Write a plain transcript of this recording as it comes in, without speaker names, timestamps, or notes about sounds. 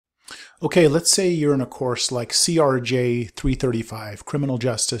Okay, let's say you're in a course like CRJ 335, Criminal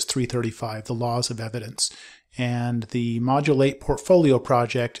Justice 335, the Laws of Evidence, and the Module 8 Portfolio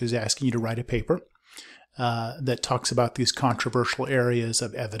Project is asking you to write a paper that talks about these controversial areas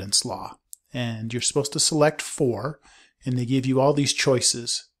of evidence law. And you're supposed to select 4, and they give you all these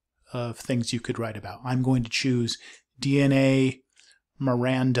choices of things you could write about. I'm going to choose DNA,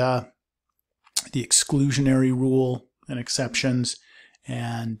 Miranda, the exclusionary rule and exceptions,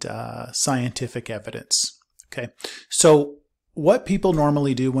 and scientific evidence. Okay, so what people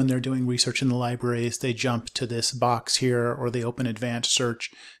normally do when they're doing research in the library is they jump to this box here, or they open advanced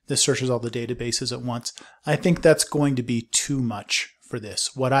search. This searches all the databases at once. I think that's going to be too much for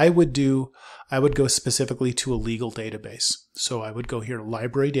this. What I would do, I would go specifically to a legal database. So I would go here to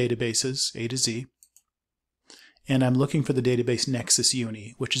Library Databases, A to Z, and I'm looking for the database Nexis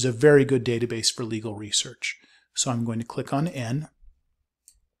Uni, which is a very good database for legal research. So I'm going to click on N,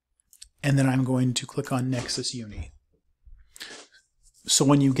 and then I'm going to click on Nexis Uni. So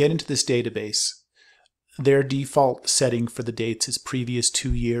when you get into this database, their default setting for the dates is previous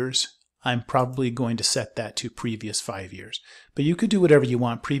 2 years. I'm probably going to set that to previous 5 years. But you could do whatever you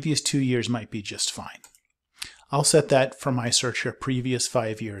want. Previous 2 years might be just fine. I'll set that for my search here, previous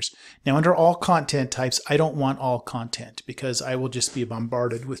 5 years. Now under all content types, I don't want all content because I will just be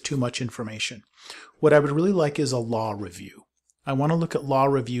bombarded with too much information. What I would really like is a law review. I want to look at law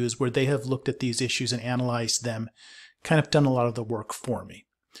reviews where they have looked at these issues and analyzed them, kind of done a lot of the work for me.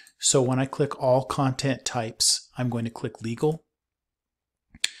 So when I click all content types, I'm going to click legal.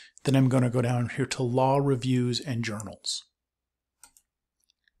 Then I'm going to go down here to law reviews and journals,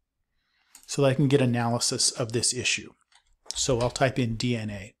 so that I can get analysis of this issue. So I'll type in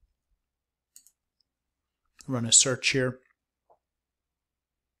DNA. Run a search here.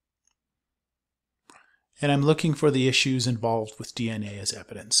 And I'm looking for the issues involved with DNA as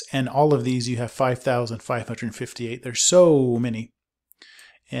evidence. And all of these, you have 5,558. There's so many.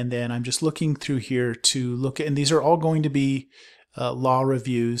 And then I'm just looking through here to look at, and these are all going to be law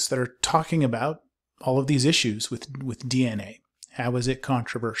reviews that are talking about all of these issues with DNA. How is it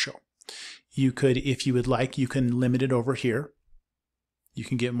controversial? You could, if you would like, you can limit it over here. You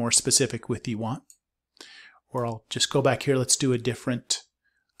can get more specific with you want. Or I'll just go back here. Let's do a different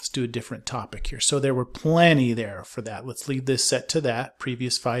topic here. So there were plenty there for that. Let's leave this set to that.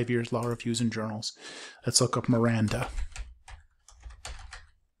 Previous 5 years, law reviews and journals. Let's look up Miranda.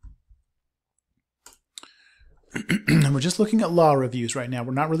 And we're just looking at law reviews right now.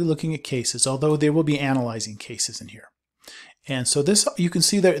 We're not really looking at cases, although they will be analyzing cases in here. And so this, you can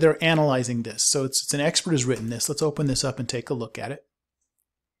see they're analyzing this. So it's an expert has written this. Let's open this up and take a look at it.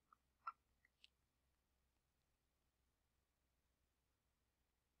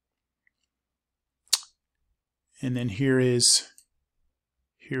 And then here is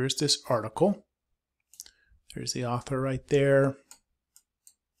this article. There's the author right there.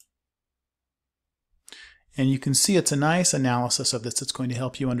 And you can see it's a nice analysis of this. It's going to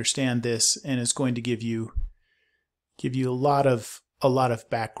help you understand this, and it's going to give you a lot of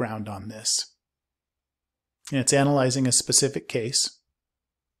background on this. And it's analyzing a specific case.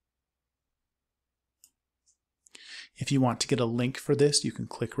 If you want to get a link for this, you can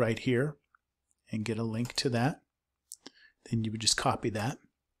click right here and get a link to that. Then you would just copy that.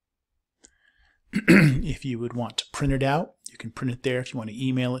 If you would want to print it out, you can print it there. If you want to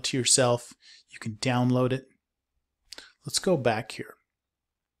email it to yourself, you can download it. Let's go back here.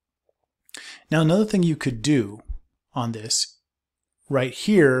 Now another thing you could do on this, right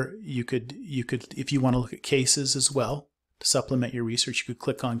here, you could, if you want to look at cases as well, to supplement your research, you could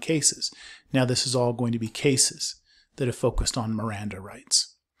click on cases. Now this is all going to be cases that are focused on Miranda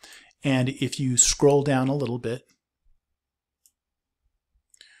rights. And if you scroll down a little bit,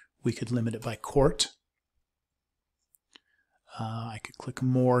 we could limit it by court. I could click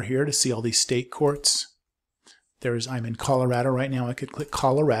more here to see all these state courts. I'm in Colorado right now. I could click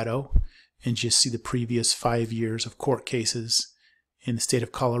Colorado and just see the previous 5 years of court cases in the state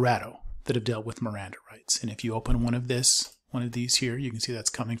of Colorado that have dealt with Miranda rights. And if you open one of these here, you can see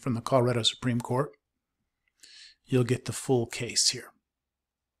that's coming from the Colorado Supreme Court. You'll get the full case here.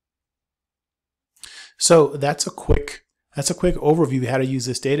 So that's a quick overview of how to use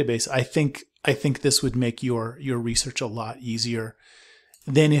this database. I think this would make your research a lot easier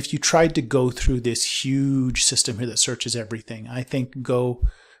than if you tried to go through this huge system here that searches everything. I think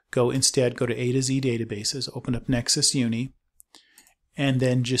instead go to A to Z databases, open up Nexis Uni, and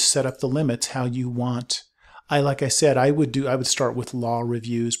then just set up the limits how you want. Like I said, I would start with law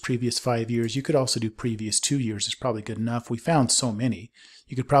reviews, previous 5 years. You could also do previous 2 years. It's probably good enough. We found so many.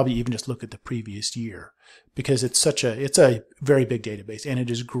 You could probably even just look at the previous year. because it's a very big database, and it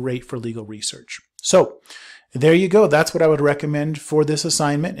is great for legal research. So there you go. That's what I would recommend for this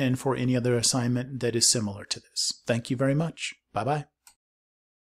assignment and for any other assignment that is similar to this. Thank you very much. Bye-bye.